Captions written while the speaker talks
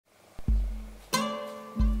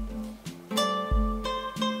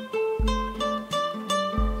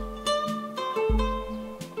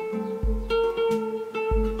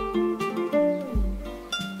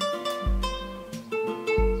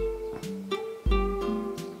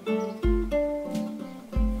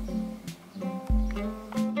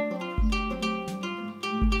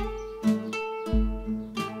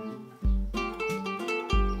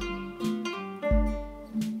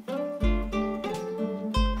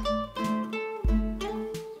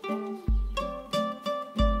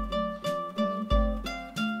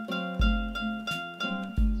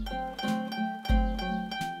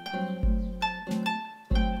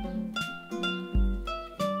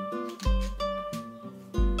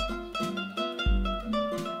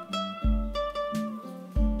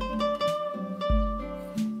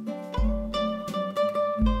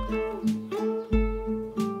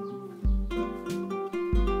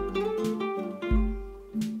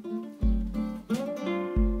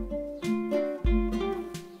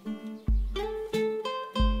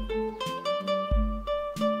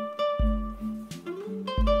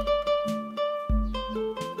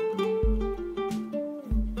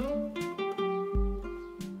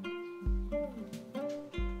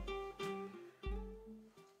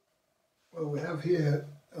have here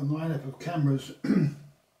a lineup of cameras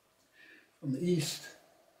from the east,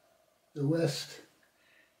 the west,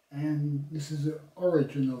 and this is the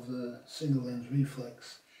origin of the single lens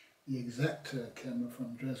reflex, the Exakta camera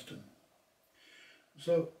from Dresden.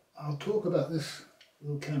 So I'll talk about this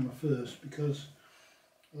little camera first because,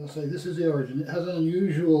 as I say, this is the origin. It has an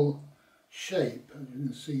unusual shape, as you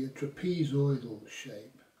can see, a trapezoidal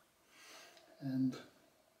shape, and it's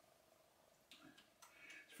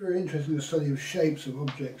very interesting, the study of shapes of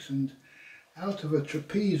objects, and out of a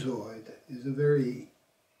trapezoid is a very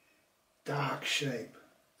dark shape.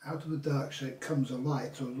 Out of the dark shape comes a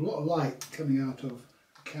light, so there's a lot of light coming out of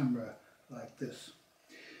a camera like this.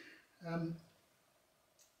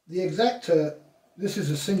 The Exakta, this is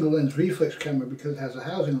a single lens reflex camera because it has a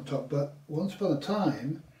housing on top, but once upon a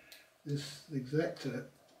time this Exakta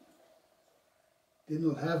did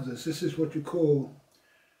not have this. This is what you call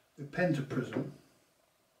the pentaprism,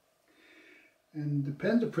 and the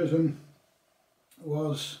pentaprism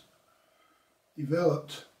was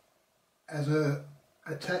developed as a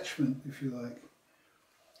attachment, if you like,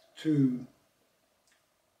 to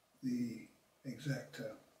the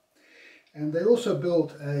Exakta. And they also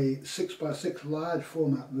built a 6x6 large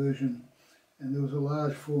format version, and there was a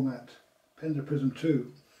large format pentaprism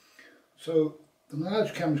too. So the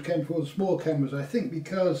large cameras came before the small cameras, I think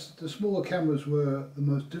because the smaller cameras were the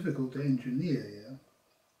most difficult to engineer. Yeah?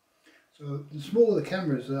 So the smaller the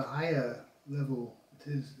cameras, the higher level it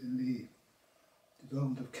is in the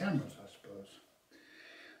development of cameras, I suppose.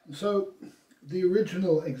 And so the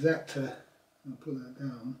original Exakta, I'll put that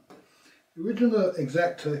down, the original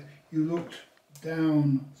Exakta, you looked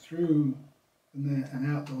down through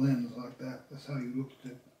and out the lens like that. That's how you looked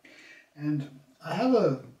at it. And I have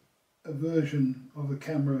a version of a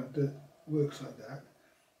camera that works like that.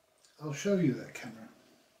 I'll show you that camera.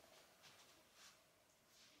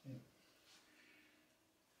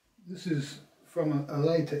 This is from a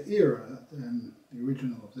later era than the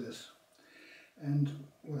original of this. And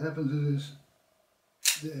what happens is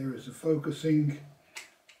there is a focusing,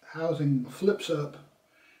 housing flips up,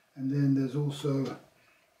 and then there's also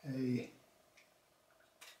a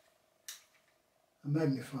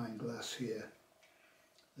magnifying glass here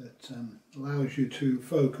that allows you to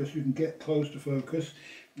focus. You can get close to focus,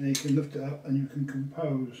 and then you can lift it up and you can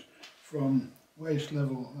compose from waist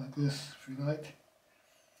level like this, if you like.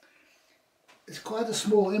 It's quite a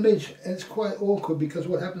small image, and it's quite awkward because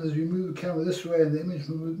what happens is you move the camera this way and the image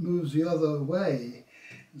moves the other way,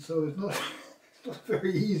 and so it's not, it's not a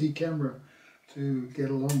very easy camera to get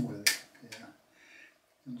along with. Yeah.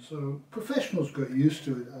 And so professionals got used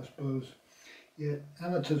to it, I suppose, yet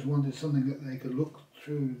amateurs wanted something that they could look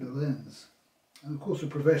through the lens, and of course the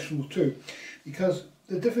professionals too, because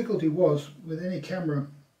the difficulty was with any camera,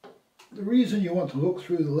 the reason you want to look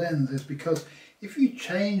through the lens is because if you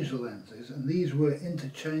change the lenses, and these were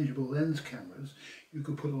interchangeable lens cameras, you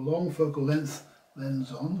could put a long focal length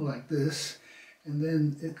lens on like this, and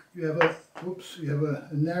then you have a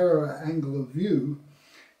narrower angle of view,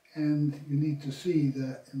 and you need to see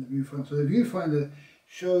that in the viewfinder. So the viewfinder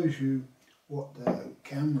shows you what the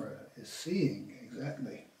camera is seeing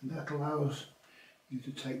exactly, and that allows you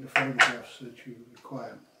to take the photographs that you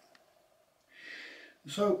require.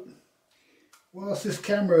 So whilst this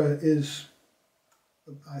camera is,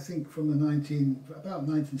 I think from the about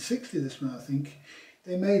 1960, this one, I think,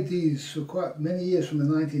 they made these for quite many years from the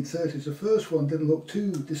 1930s. The first one didn't look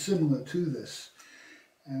too dissimilar to this,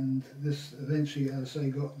 and this eventually, as I say,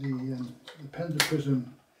 got the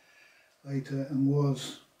pentaprism later, and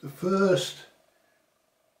was the first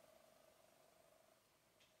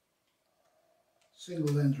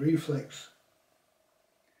single lens reflex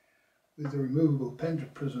with the removable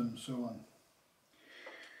pentaprism and so on.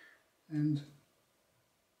 And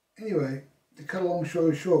anyway, to cut a long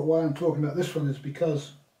story short, why I'm talking about this one is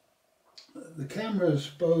because the cameras,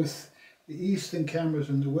 both the Eastern cameras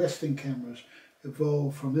and the Western cameras,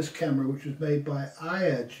 evolved from this camera, which was made by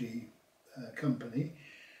IAG company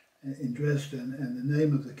in Dresden, and the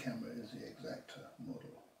name of the camera is the Exakta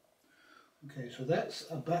model. Okay, so that's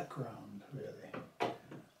a background, really.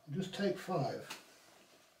 I'll just take 5.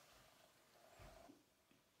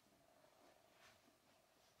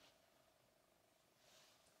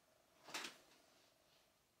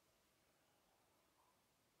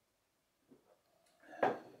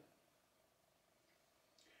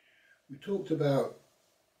 We talked about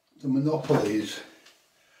the monopolies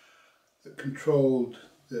that controlled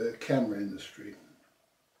the camera industry,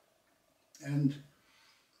 and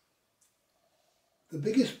the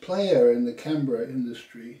biggest player in the camera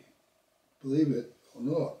industry, believe it or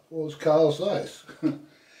not, was Zeiss.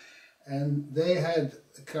 And they had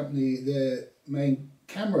a company, their main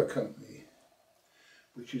camera company,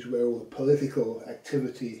 which is where all the political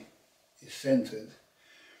activity is centered,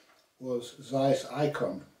 was Zeiss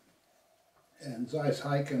Ikon. And Zeiss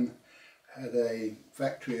Ikon had a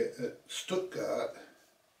factory at Stuttgart,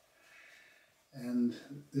 and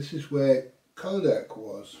this is where Kodak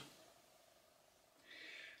was.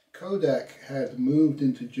 Kodak had moved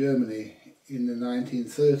into Germany in the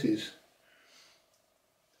 1930s,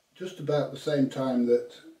 just about the same time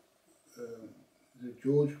that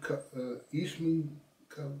George Eastman,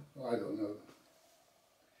 I don't know,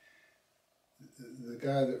 the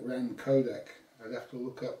guy that ran Kodak. I'd have to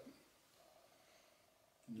look up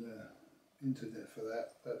the internet for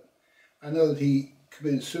that, but I know that he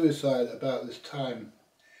committed suicide about this time,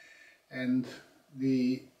 and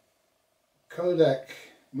the Kodak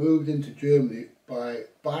moved into Germany by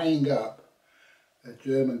buying up a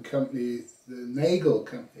German company, the Nagel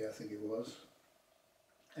company I think it was,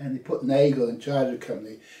 and they put Nagel in charge of the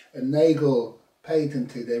company, and Nagel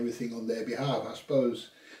patented everything on their behalf. I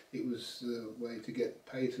suppose it was the way to get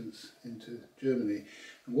patents into Germany.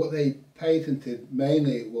 And what they patented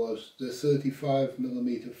mainly was the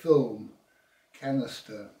 35mm film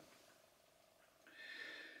canister.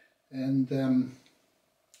 And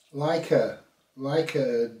Leica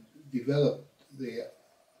developed the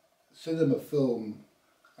cinema film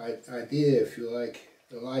idea, if you like.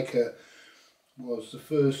 The Leica was the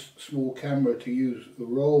first small camera to use a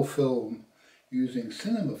roll film using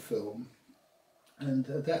cinema film, and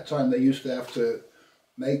at that time they used to have to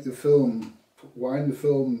make the film, wind the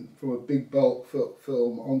film from a big bulk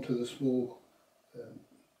film onto the small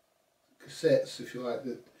cassettes, if you like,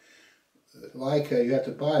 that Leica, you had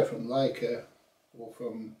to buy from Leica or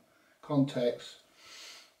from Contax.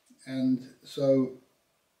 And so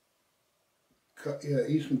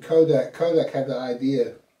Eastman Kodak had the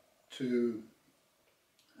idea to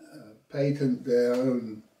patent their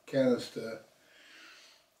own canister,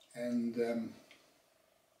 and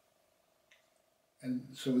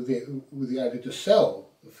so with the idea to sell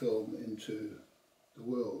the film into the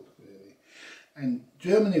world, really. And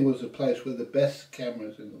Germany was a place where the best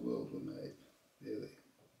cameras in the world were made, really,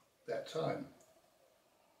 that time.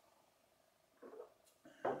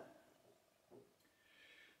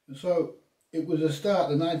 And so it was the start,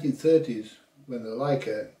 the 1930s, when the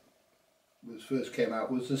Leica first came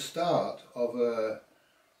out, was the start of a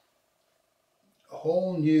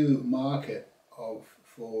whole new market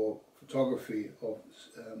for photography of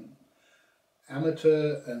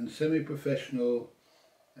amateur and semi-professional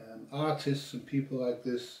artists and people like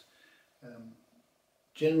this,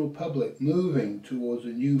 general public moving towards a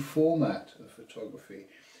new format of photography.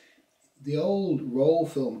 The old roll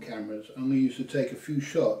film cameras only used to take a few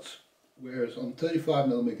shots, whereas on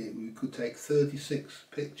 35mm we could take 36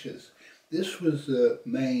 pictures. This was the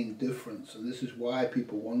main difference, and this is why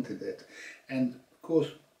people wanted it. And of course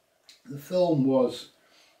the film was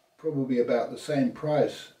probably about the same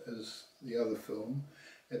price as the other film,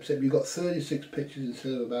 except you got 36 pictures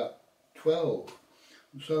instead of about 12.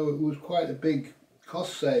 So it was quite a big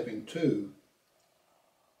cost saving too.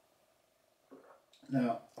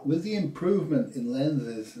 Now, with the improvement in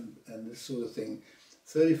lenses and this sort of thing,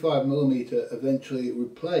 35mm eventually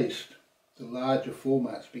replaced the larger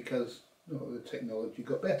formats because the technology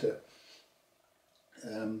got better.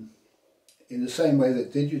 In the same way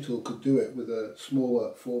that digital could do it with a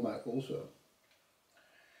smaller format also.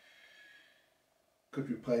 Could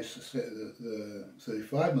replace the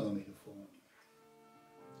 35mm format.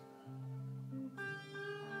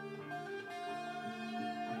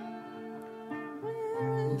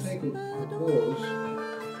 We'll take a pause.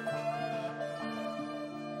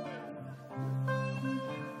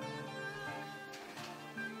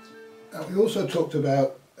 Now, we also talked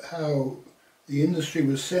about how the industry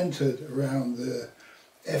was centered around the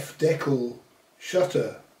F-decal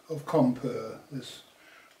shutter of Compur, this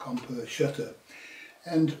Compur shutter.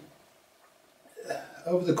 And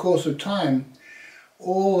over the course of time,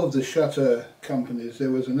 all of the shutter companies, there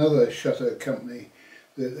was another shutter company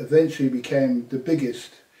that eventually became the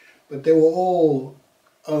biggest, but they were all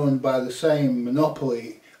owned by the same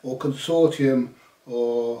monopoly or consortium,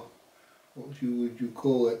 or what would you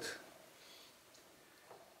call it?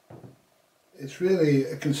 It's really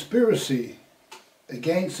a conspiracy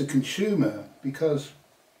against the consumer, because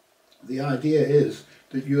the idea is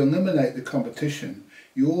that you eliminate the competition.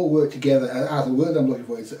 You all work together, the word I'm looking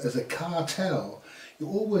for is as a cartel. You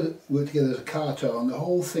all work together as a cartel, and the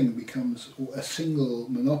whole thing becomes a single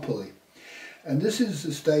monopoly. And this is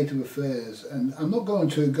the state of affairs, and I'm not going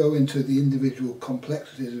to go into the individual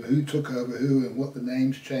complexities of who took over who and what the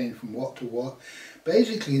names changed from what to what.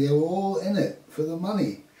 Basically, they were all in it for the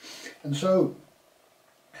money. And so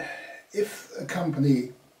if a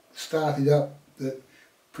company started up that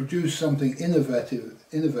produced something innovative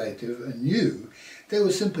and new, they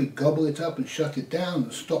would simply gobble it up and shut it down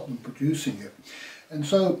and stop them producing it. And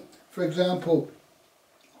so, for example,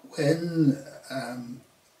 when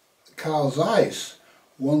Carl Zeiss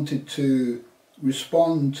wanted to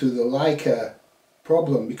respond to the Leica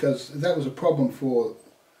problem, because that was a problem for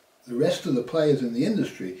the rest of the players in the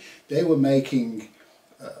industry, they were making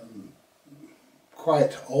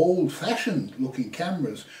quite old-fashioned looking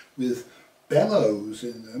cameras with bellows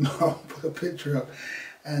in them. I'll put a picture up.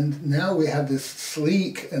 And now we have this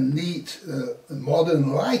sleek and neat modern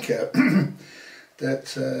Leica that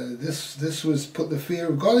this was put the fear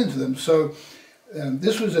of God into them. So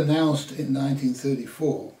this was announced in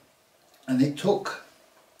 1934, and it took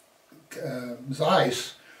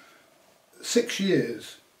Zeiss 6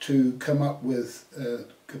 years to come up with a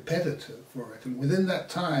competitor for it, and within that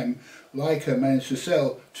time Leica managed to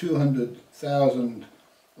sell 200,000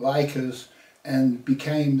 Leicas and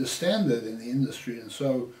became the standard in the industry, and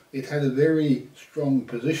so it had a very strong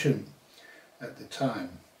position at the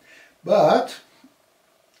time. But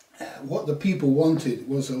what the people wanted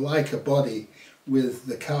was a Leica body with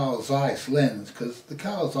the Carl Zeiss lens, because the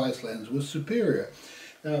Carl Zeiss lens was superior.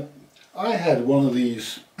 Now, I had one of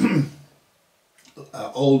these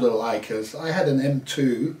older Leicas. I had an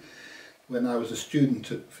M2 when I was a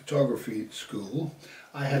student at photography school.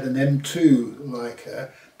 I had an M2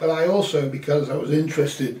 Leica, but I also, because I was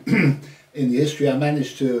interested in the history, I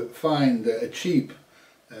managed to find a cheap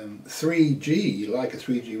 3G, Leica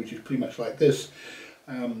 3G, which is pretty much like this.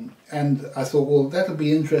 And I thought, well, that'll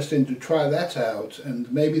be interesting to try that out,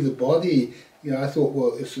 and maybe the body, you know, I thought,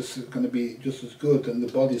 well, it's just going to be just as good, and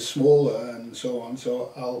the body's smaller and so on,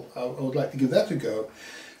 so I would like to give that a go.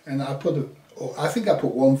 And I think I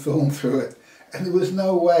put one film through it, and there was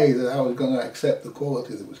no way that I was going to accept the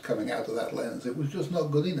quality that was coming out of that lens. It was just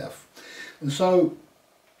not good enough. And so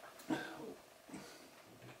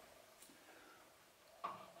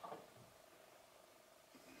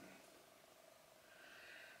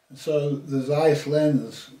the Zeiss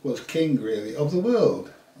lens was king, really, of the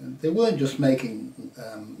world. And they weren't just making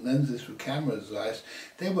lenses for cameras, Zeiss.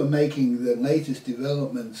 They were making the latest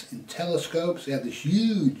developments in telescopes. They had this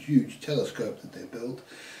huge, huge telescope that they built,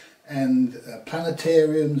 and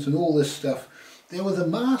planetariums and all this stuff. They were the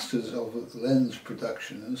masters of lens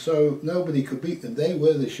production, and so nobody could beat them. They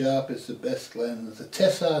were the sharpest, the best lens. The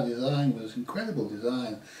Tessar design was incredible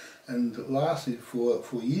design and lasted for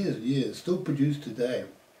years and years, still produced today.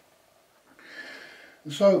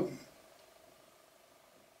 And so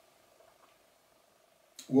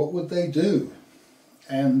what would they do?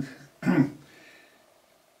 And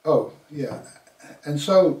oh yeah, and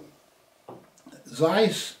so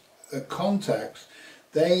Zeiss Contax,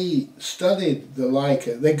 they studied the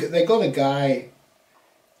Leica. They got a guy.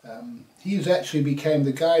 He actually became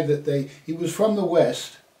the guy that he was from the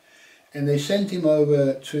West, and they sent him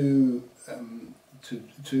over to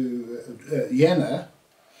Jena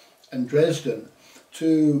and Dresden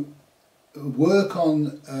to work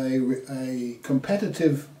on a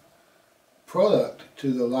competitive product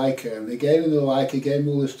to the Leica, and they gave him the Leica, gave him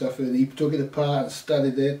all this stuff, and he took it apart and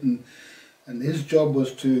studied it, and his job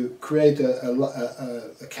was to create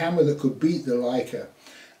a camera that could beat the Leica.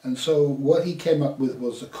 And so what he came up with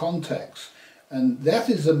was the Contax, and that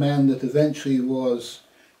is the man that eventually was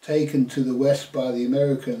taken to the West by the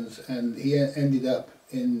Americans, and he ended up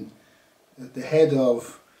at the head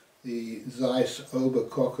of the Zeiss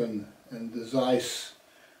Oberkochen and the Zeiss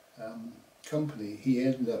company. He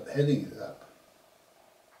ended up heading it up.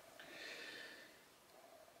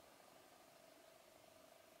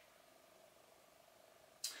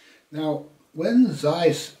 Now, when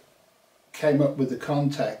Zeiss came up with the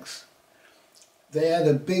Contax, they had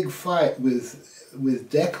a big fight with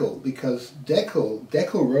Deckel, because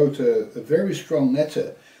Deckel wrote a very strong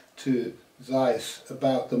letter to Zeiss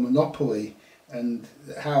about the monopoly and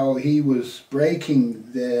how he was breaking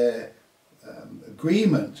their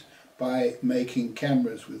agreement by making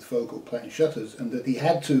cameras with focal plane shutters, and that he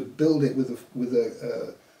had to build it with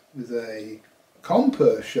a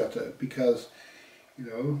Compur shutter, because, you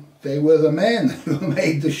know, they were the men who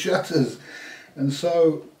made the shutters. And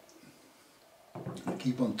so I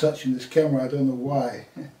keep on touching this camera, I don't know why.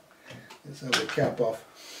 Let's have the cap off.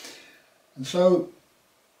 And so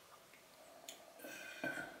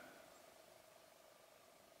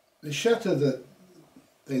the shutter that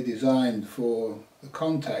they designed for the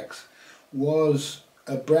Contax was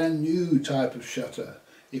a brand new type of shutter.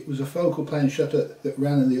 It was a focal plane shutter that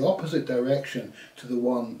ran in the opposite direction to the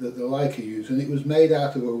one that the Leica used, and it was made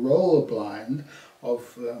out of a roller blind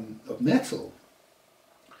of metal.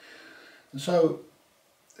 And so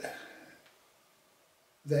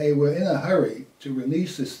they were in a hurry to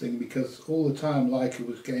release this thing because all the time Leica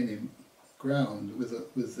was gaining ground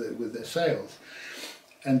with their sales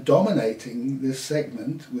and dominating this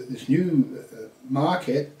segment with this new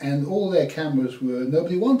market, and all their cameras were,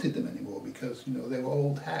 nobody wanted them anymore because, you know, they were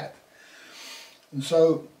old hat. And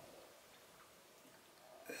so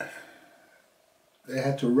they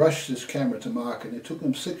had to rush this camera to market, and it took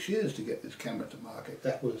them 6 years to get this camera to market.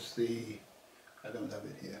 That was the, I don't have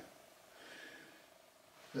it here.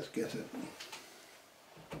 Let's get it.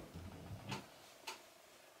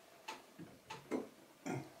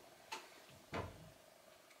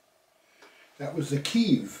 That was the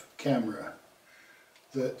Kiev camera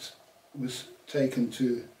that was taken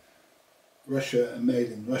to Russia and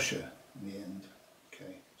made in Russia in the end.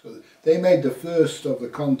 Okay, so they made the first of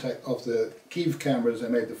the Kiev cameras. They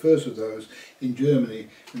made the first of those in Germany,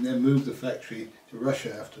 and then moved the factory to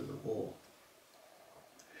Russia after the war.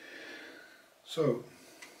 So.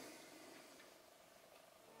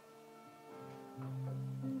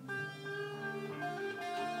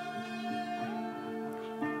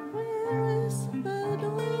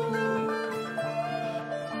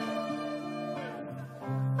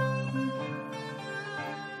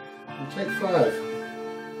 Take 5.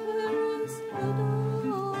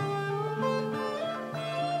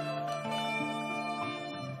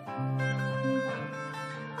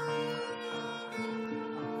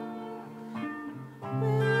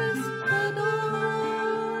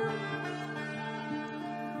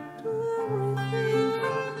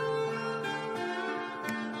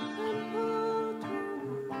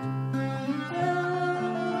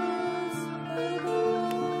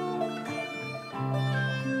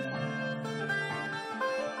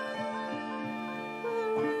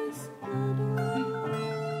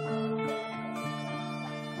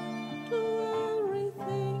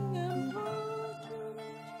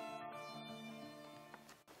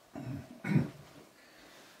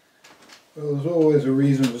 Well, there's always a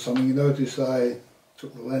reason for something. You notice I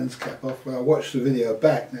took the lens cap off. When I watched the video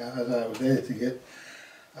back now as I was editing it,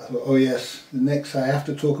 I thought, oh yes, the next I have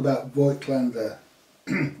to talk about Voigtlander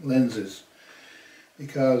lenses,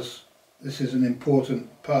 because this is an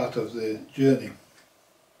important part of the journey.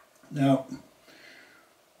 Now,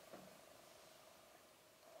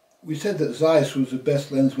 we said that Zeiss was the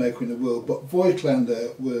best lens maker in the world, but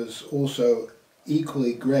Voigtlander was also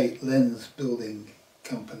equally great lens building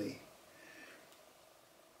company.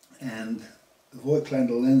 And the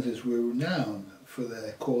Voigtlander lenses were renowned for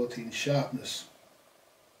their quality and sharpness.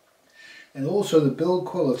 And also the build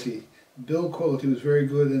quality. The build quality was very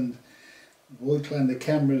good, and Voigtlander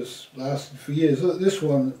cameras lasted for years. Look, this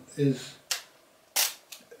one is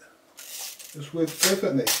just works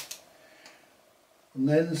perfectly. The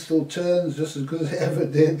lens still turns just as good as it ever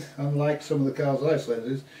did, unlike some of the Carl Zeiss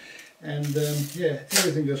lenses. And yeah,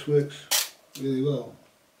 everything just works really well.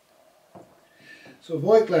 So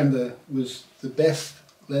Voigtlander was the best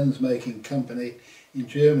lens making company in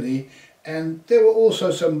Germany, and there were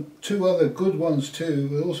also two other good ones too,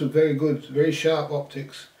 with also very good, very sharp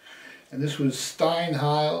optics. And this was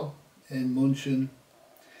Steinheil in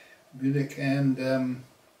Munich, and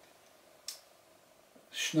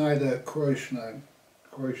Schneider Kreuschang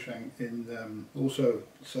in also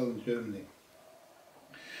southern Germany.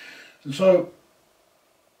 And so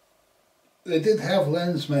they did have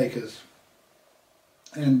lens makers.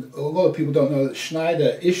 And a lot of people don't know that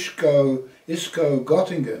Schneider, Isco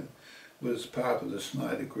Göttingen was part of the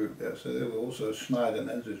Schneider group there, so they were also Schneider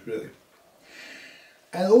lenses really.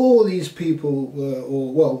 And all these people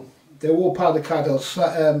were, they were all part of the cartel.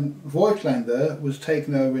 Voigtlander was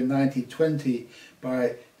taken over in 1920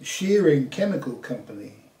 by the Shearing Chemical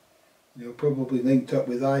Company, you know, probably linked up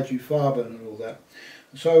with IG Farben and all that.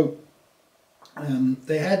 So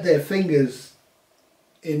they had their fingers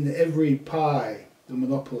in every pie. The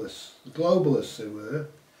monopolists, the globalists they were.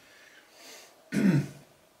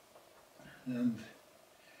 And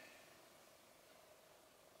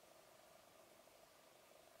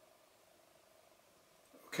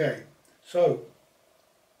okay, so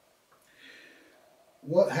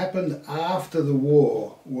what happened after the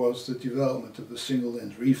war was the development of the single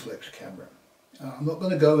lens reflex camera. I'm not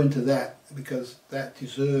going to go into that because that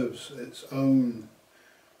deserves its own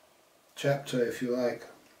chapter, if you like.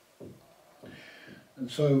 And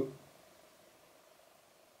so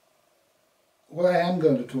what I am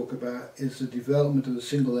going to talk about is the development of the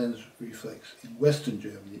single lens reflex in Western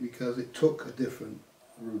Germany, because it took a different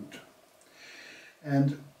route.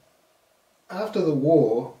 And after the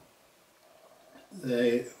war,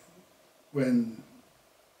 when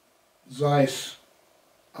Zeiss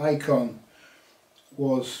Ikon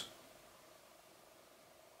was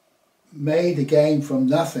made again from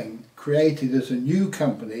nothing, created as a new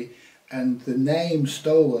company, and the name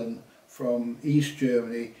stolen from East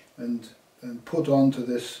Germany and put onto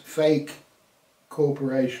this fake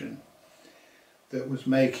corporation that was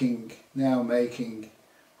now making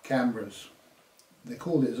cameras. They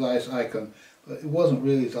called it Zeiss Ikon, but it wasn't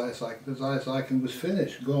really Zeiss Ikon. The Zeiss Ikon was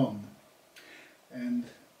finished, gone. And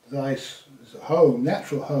Zeiss' home,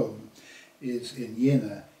 natural home, is in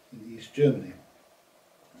Jena, in East Germany.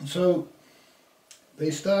 And so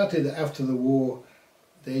they started after the war.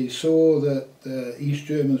 They saw that the East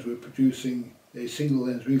Germans were producing a single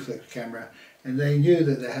lens reflex camera, and they knew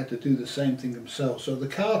that they had to do the same thing themselves. So the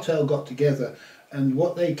cartel got together, and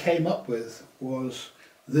what they came up with was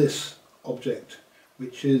this object,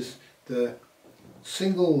 which is the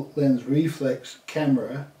single lens reflex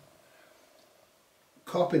camera,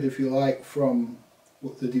 copied, if you like, from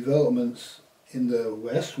the developments in the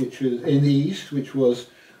West, which was in the East, which was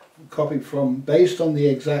copied from, based on the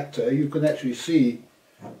Exakta. You can actually see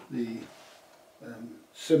the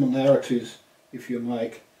similarities, if you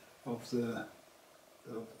like, of the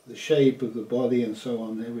shape of the body and so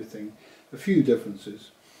on, everything. A few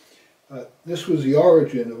differences. This was the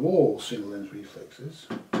origin of all single lens reflexes.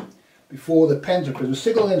 Before the pentaprism,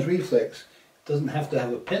 single lens reflex doesn't have to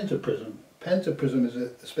have a pentaprism. Pentaprism is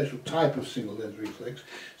a special type of single lens reflex.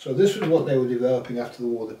 So this is what they were developing after the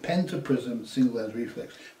war, the pentaprism single lens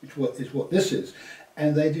reflex, which is what this is.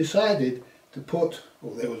 And they decided to put,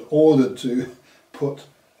 or they was ordered to put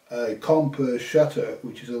a Compur shutter,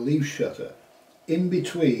 which is a leaf shutter, in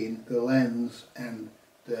between the lens and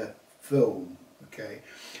the film. Okay,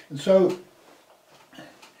 and so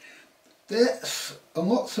there's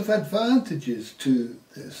lots of advantages to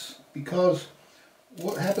this, because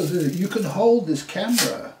what happens is you can hold this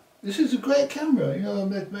camera. This is a great camera, you know,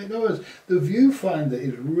 make noise. The viewfinder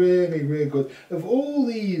is really, really good. Of all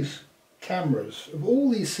these cameras, of all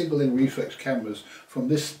these single lens reflex cameras from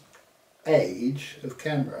this age of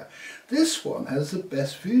camera, this one has the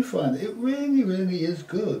best viewfinder. It really, really is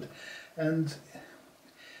good. And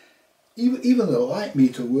even the light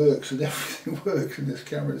meter works and everything works in this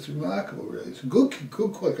camera. It's remarkable, really. It's good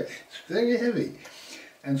quality. It's very heavy,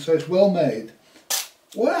 and so it's well made.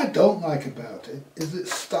 What I don't like about it is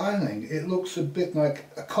its styling. It looks a bit like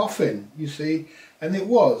a coffin, you see, and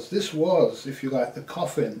this was, if you like, the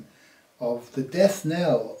coffin of the death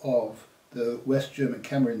knell of the West German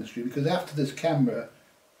camera industry, because after this camera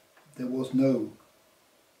there was no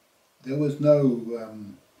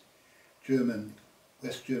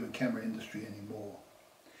West German camera industry anymore.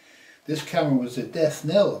 This camera was the death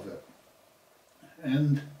knell of it.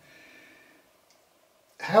 And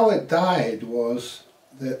how it died was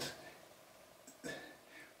that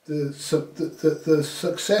the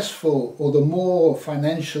successful, or the more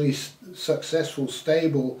financially successful,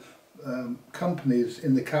 stable companies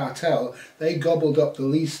in the cartel, they gobbled up the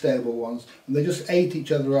least stable ones, and they just ate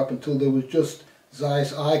each other up until there was just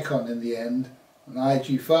Zeiss Ikon in the end, and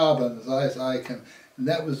IG Farben, Zeiss Ikon, and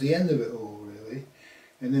that was the end of it all, really.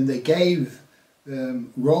 And then they gave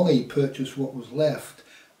Rolly purchased what was left.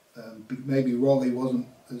 Maybe Rolly wasn't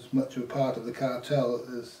as much of a part of the cartel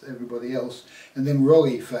as everybody else, and then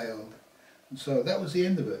Rolly failed, and so that was the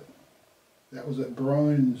end of it. That was at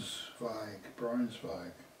Braunschweig,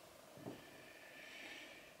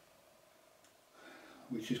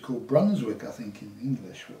 which is called Brunswick, I think, in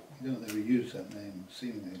English, but we don't ever use that name,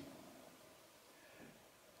 seemingly.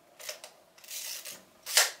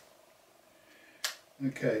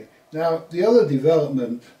 Okay, now the other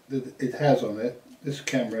development that it has on it, this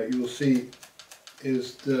camera, you will see,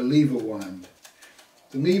 is the lever wind.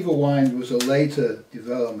 The lever wind was a later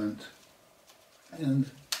development, and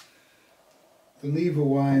the lever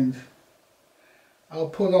wind, I'll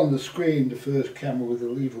put on the screen the first camera with the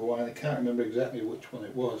lever wind. I can't remember exactly which one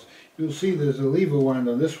it was. You'll see there's a lever wind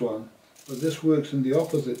on this one, but this works in the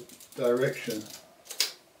opposite direction.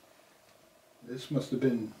 This must have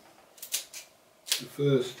been the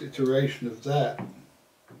first iteration of that.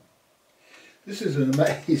 This is an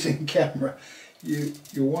amazing camera. You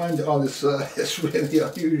wind it on this side, it's really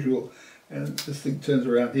unusual, and this thing turns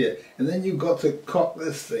around here. And then you've got to cock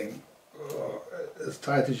this thing as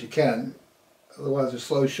tight as you can, otherwise the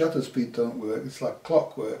slow shutter speed don't work. It's like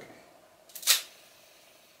clockwork.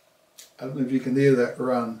 I don't know if you can hear that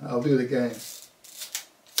run. I'll do it again.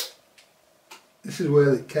 This is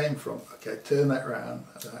where it came from. Okay, turn that round.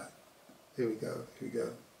 Here we go, here we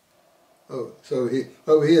go. Oh, so here,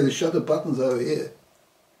 over here, the shutter button's over here.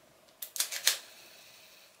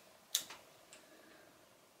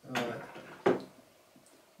 Alright.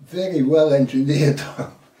 Very well engineered.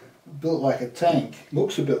 built like a tank,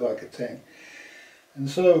 looks a bit like a tank. And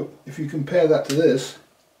so if you compare that to this,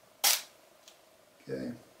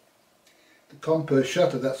 okay, the Compur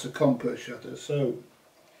shutter, that's the Compur shutter. So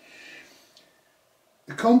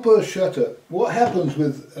the Compur shutter, what happens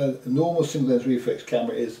with a normal single lens reflex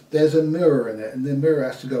camera is there's a mirror in it, and the mirror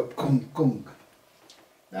has to go kung kung.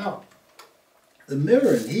 Now, the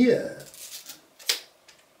mirror in here,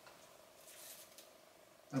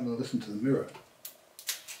 I'm going to listen to the mirror.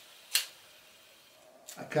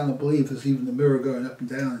 I cannot believe there's even the mirror going up and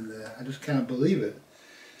down in there. I just can't believe it,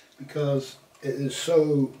 because it is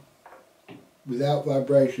so without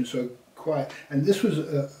vibration, so quiet. And this was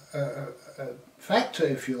a factor,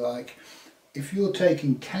 if you like, if you're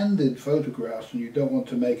taking candid photographs and you don't want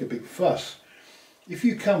to make a big fuss. If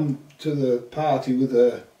you come to the party with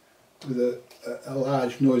a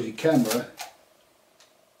large noisy camera,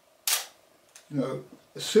 you know,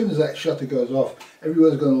 as soon as that shutter goes off,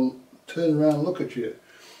 everyone's going to turn around and look at you.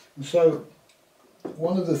 And so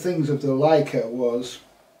one of the things of the Leica was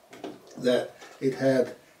that it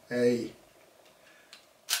had a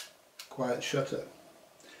quiet shutter.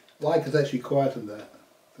 Leica's actually quieter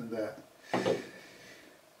than that.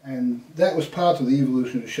 And that was part of the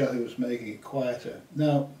evolution of the shutter, was making it quieter.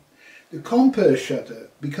 Now, the Compur shutter,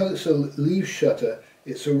 because it's a leaf shutter,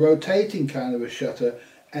 it's a rotating kind of a shutter,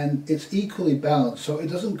 and it's equally balanced, so it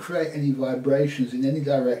doesn't create any vibrations in any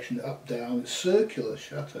direction, up, down. It's circular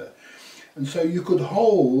shutter. And so you could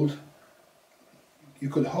hold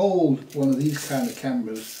one of these kind of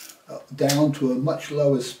cameras down to a much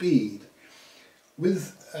lower speed.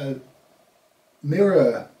 With a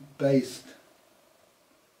mirror-based,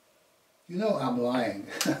 you know I'm lying.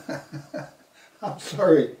 I'm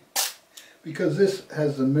sorry, because this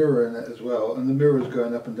has a mirror in it as well, and the mirror is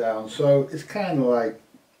going up and down, so it's kind of like,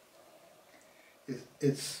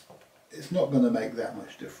 it's not going to make that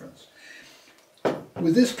much difference.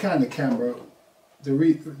 With this kind of camera, the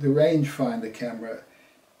rangefinder camera,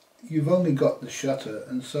 you've only got the shutter,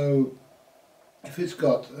 and so if it's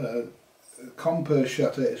got a Compur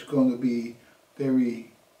shutter, it's going to be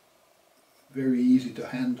very, very easy to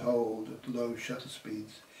handhold at low shutter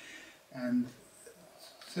speeds. And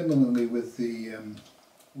similarly with the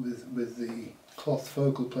cloth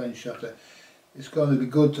focal plane shutter, it's going to be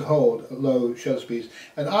good to hold at low shutter speeds.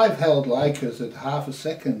 And I've held Leicas at half a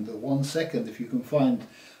second or 1 second. If you can find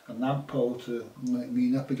a lamp pole to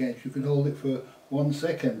lean up against, you can hold it for 1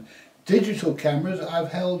 second. Digital cameras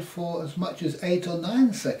I've held for as much as 8 or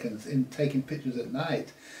 9 seconds in taking pictures at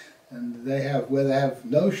night. And they have, where they have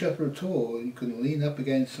no shutter at all, you can lean up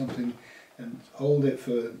against something and hold it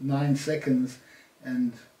for 9 seconds,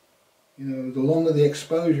 and you know, the longer the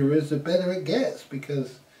exposure is, the better it gets,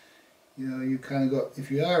 because you know, you kind of got, if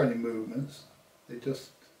you are any movements, they just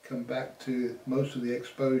come back to most of the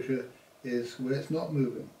exposure is where it's not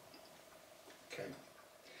moving. Okay.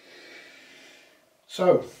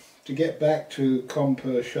 So, to get back to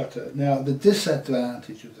Compur shutter. Now, the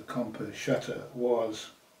disadvantage of the Compur shutter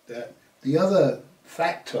was that the other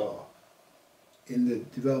factor in the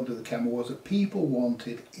development of the camera was that people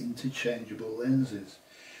wanted interchangeable lenses.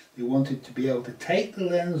 They wanted to be able to take the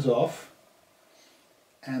lens off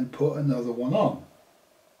and put another one on.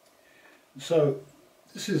 So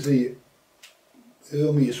this is the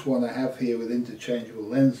earliest one I have here with interchangeable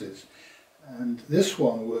lenses, and this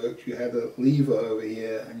one worked. You had a lever over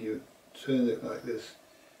here and you turned it like this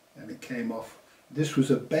and it came off. This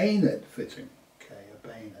was a bayonet fitting, okay, a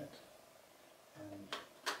bayonet, and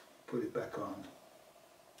put it back on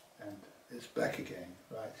and it's back again,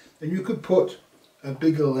 right? And you could put a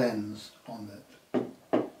bigger lens on it,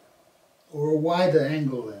 or a wider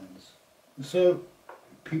angle lens. And so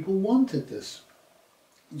people wanted this.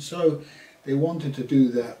 And so they wanted to do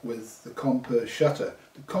that with the Compur shutter.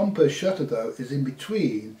 The Compur shutter, though, is in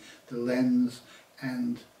between the lens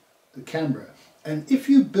and the camera. And if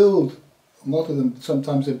you build, a lot of them,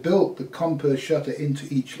 sometimes they built the Compur shutter into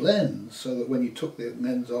each lens, so that when you took the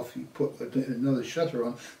lens off, you put another shutter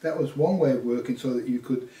on. That was one way of working, so that you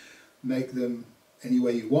could make them any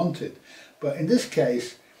way you wanted. But in this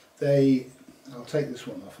case, I'll take this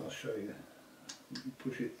one off, I'll show you. You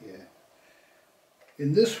push it here.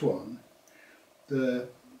 In this one, the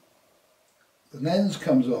lens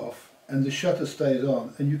comes off and the shutter stays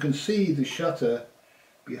on, and you can see the shutter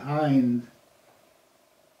behind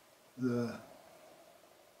the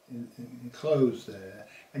enclosed there,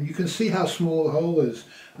 and you can see how small the hole is,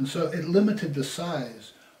 and so it limited the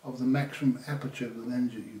size of the maximum aperture of the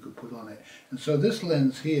lens that you could put on it. And so this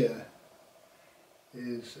lens here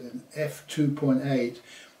is an f2.8,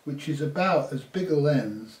 which is about as big a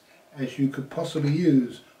lens as you could possibly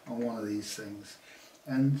use on one of these things.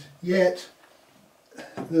 and yet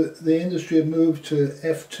the industry had moved to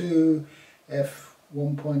f2,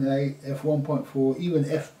 f1.8, f1.4, even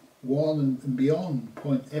f1 and beyond,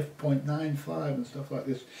 f.95 and stuff like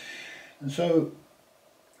this. And so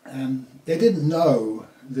they didn't know,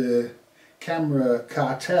 the camera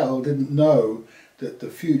cartel didn't know that the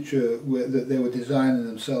future, that they were designing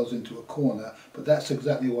themselves into a corner, but that's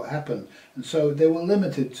exactly what happened. And so they were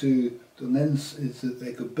limited to the lenses that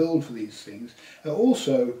they could build for these things. And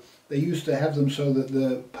also, they used to have them so that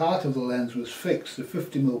the part of the lens was fixed, the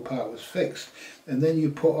 50mm part was fixed, and then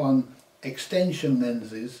you put on extension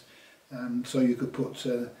lenses, so you could put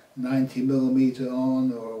 90mm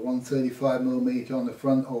on, or 135mm on the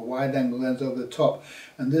front, or wide angle lens over the top,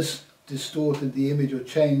 and this distorted the image or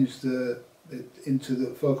changed into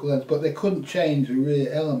the focal length, but they couldn't change the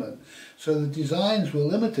rear element. So the designs were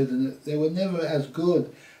limited, and they were never as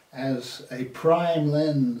good as a prime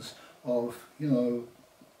lens of, you know,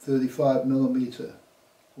 35mm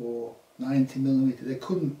or 90mm. They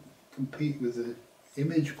couldn't compete with the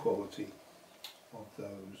image quality of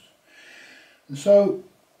those. And so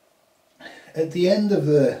at the end of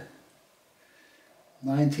the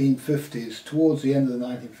 1950s, towards the end of the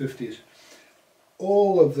 1950s,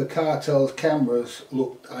 all of the cartel's cameras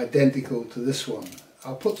looked identical to this one.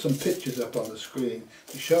 I'll put some pictures up on the screen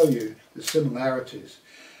to show you the similarities.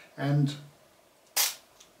 And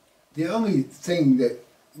the only thing that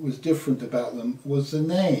was different about them was the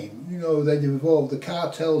name. You know, they'd evolved, the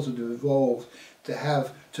cartels had evolved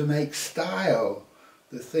to make style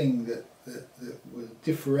the thing that would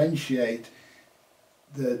differentiate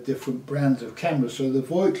the different brands of cameras. So the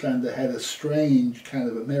Voigtlander had a strange kind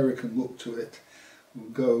of American look to it.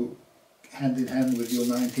 Would go hand in hand with your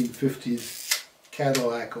 1950s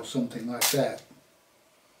Cadillac or something like that.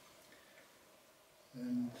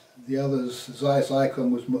 And the others, Zeiss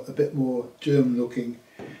Ikon was a bit more German looking,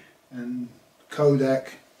 and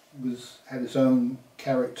Kodak had its own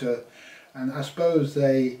character, and I suppose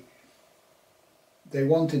they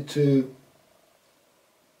wanted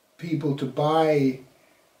people to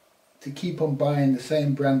keep on buying the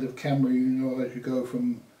same brand of camera, you know, as you go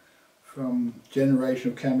from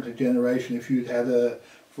generation of camera to generation. If you'd had a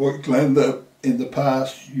Voigtlander in the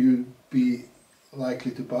past, you'd be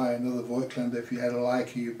likely to buy another Voigtlander. If you had a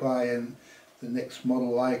Leica, you buy in the next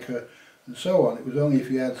model Leica, and so on. It was only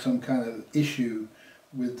if you had some kind of issue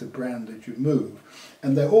with the brand that you move.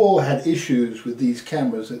 And they all had issues with these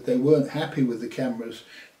cameras, that they weren't happy with the cameras,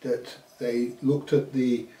 that they looked at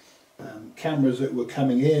the cameras that were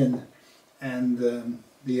coming in, and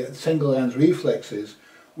the single lens reflexes,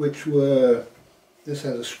 which were, this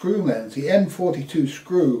has a screw lens. The M42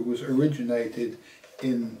 screw was originated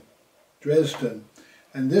in Dresden,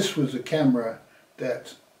 and this was a camera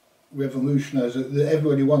that revolutionized it, that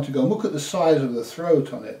everybody wanted to go, look at the size of the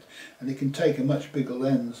throat on it, and it can take a much bigger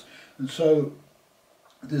lens. And so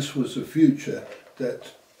this was the future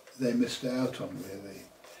that they missed out on, really,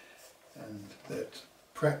 and that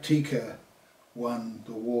Praktica won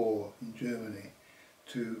the war in Germany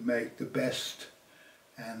to make the best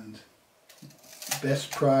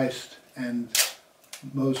priced and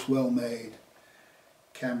most well-made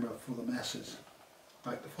camera for the masses,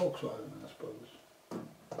 like the Volkswagen, I suppose.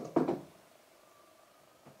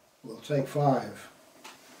 We'll take 5.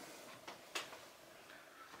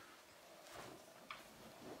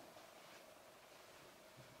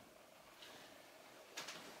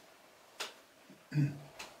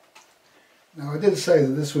 Now, I did say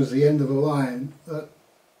that this was the end of the line, but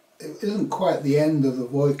it isn't quite the end of the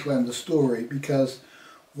Voigtlander story, because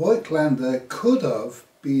Voigtlander could have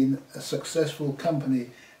been a successful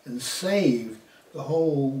company and saved the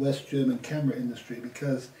whole West German camera industry,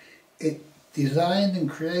 because it designed and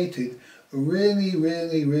created a really,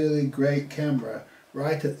 really, really great camera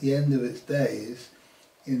right at the end of its days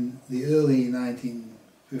in the early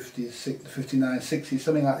 1950s, 59, 60s,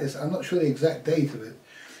 something like this. I'm not sure the exact date of it,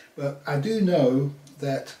 but I do know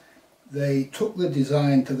that they took the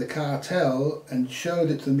design to the cartel and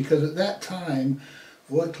showed it to them, because at that time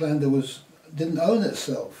Voigtlander didn't own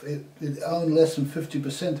itself. It owned less than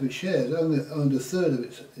 50% of its shares, only owned a third of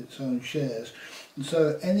its own shares. And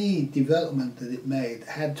so any development that it made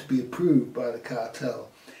had to be approved by the cartel.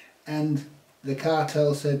 And the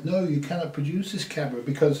cartel said, no, you cannot produce this camera,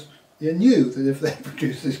 because they knew that if they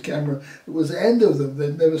produced this camera, it was the end of them.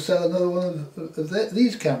 They'd never sell another one of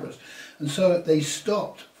these cameras. And so they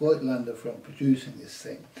stopped Voigtlander from producing this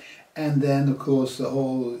thing. And then, of course, the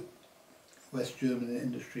whole West German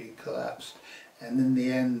industry collapsed. And in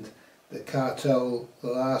the end, the cartel, the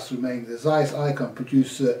last remaining, the Zeiss Ikon,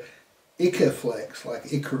 produced the Ikeflex,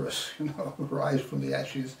 like Icarus, you know, rise from the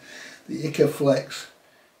ashes. The Ikeflex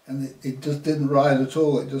and it just didn't ride at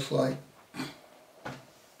all. It just like,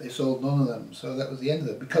 they sold none of them, so that was the end of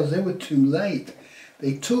it, because they were too late.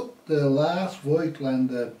 They took the last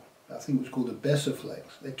Voigtlander, I think it was called the Besserflex,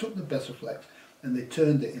 they took the Besserflex and they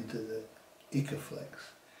turned it into the Ikaflex,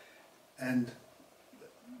 and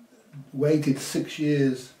waited 6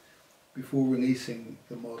 years before releasing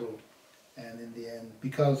the model. And in the end,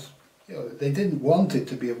 because they didn't want it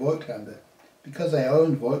to be a Voigtlander, because they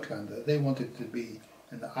owned Voigtlander, they wanted it to be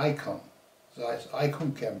an Ikon, Zeiss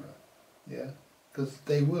Ikon camera, yeah, because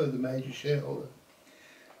they were the major shareholder.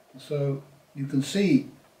 So you can see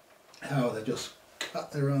how they just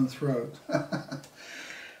cut their own throat.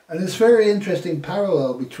 And it's very interesting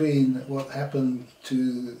parallel between what happened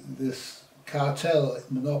to this cartel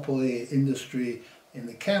monopoly industry in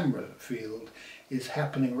the camera field is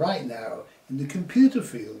happening right now in the computer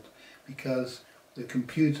field, because the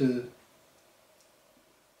computer,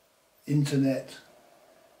 internet,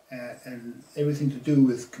 and everything to do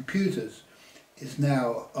with computers is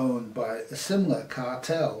now owned by a similar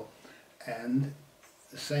cartel, and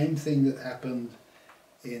the same thing that happened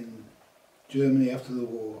in Germany after the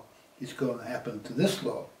war is going to happen to this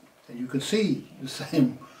lot. And you can see the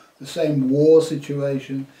same war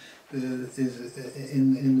situation is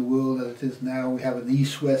in the world as it is now. We have an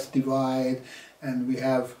East-West divide, and we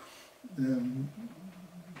have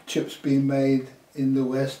chips being made in the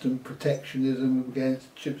West and protectionism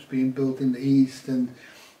against chips being built in the East, and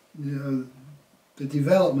the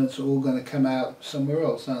developments are all going to come out somewhere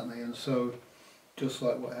else, aren't they? And so, just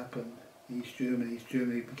like what happened in East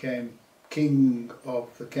Germany became king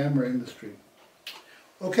of the camera industry.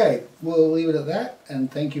 Okay, we'll leave it at that, and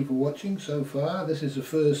thank you for watching so far. This is the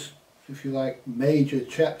first, if you like, major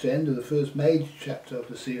chapter, end of the first major chapter of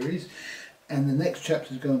the series, and the next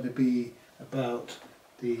chapter is going to be about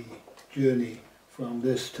the journey from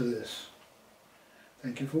this to this.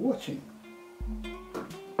 Thank you for watching.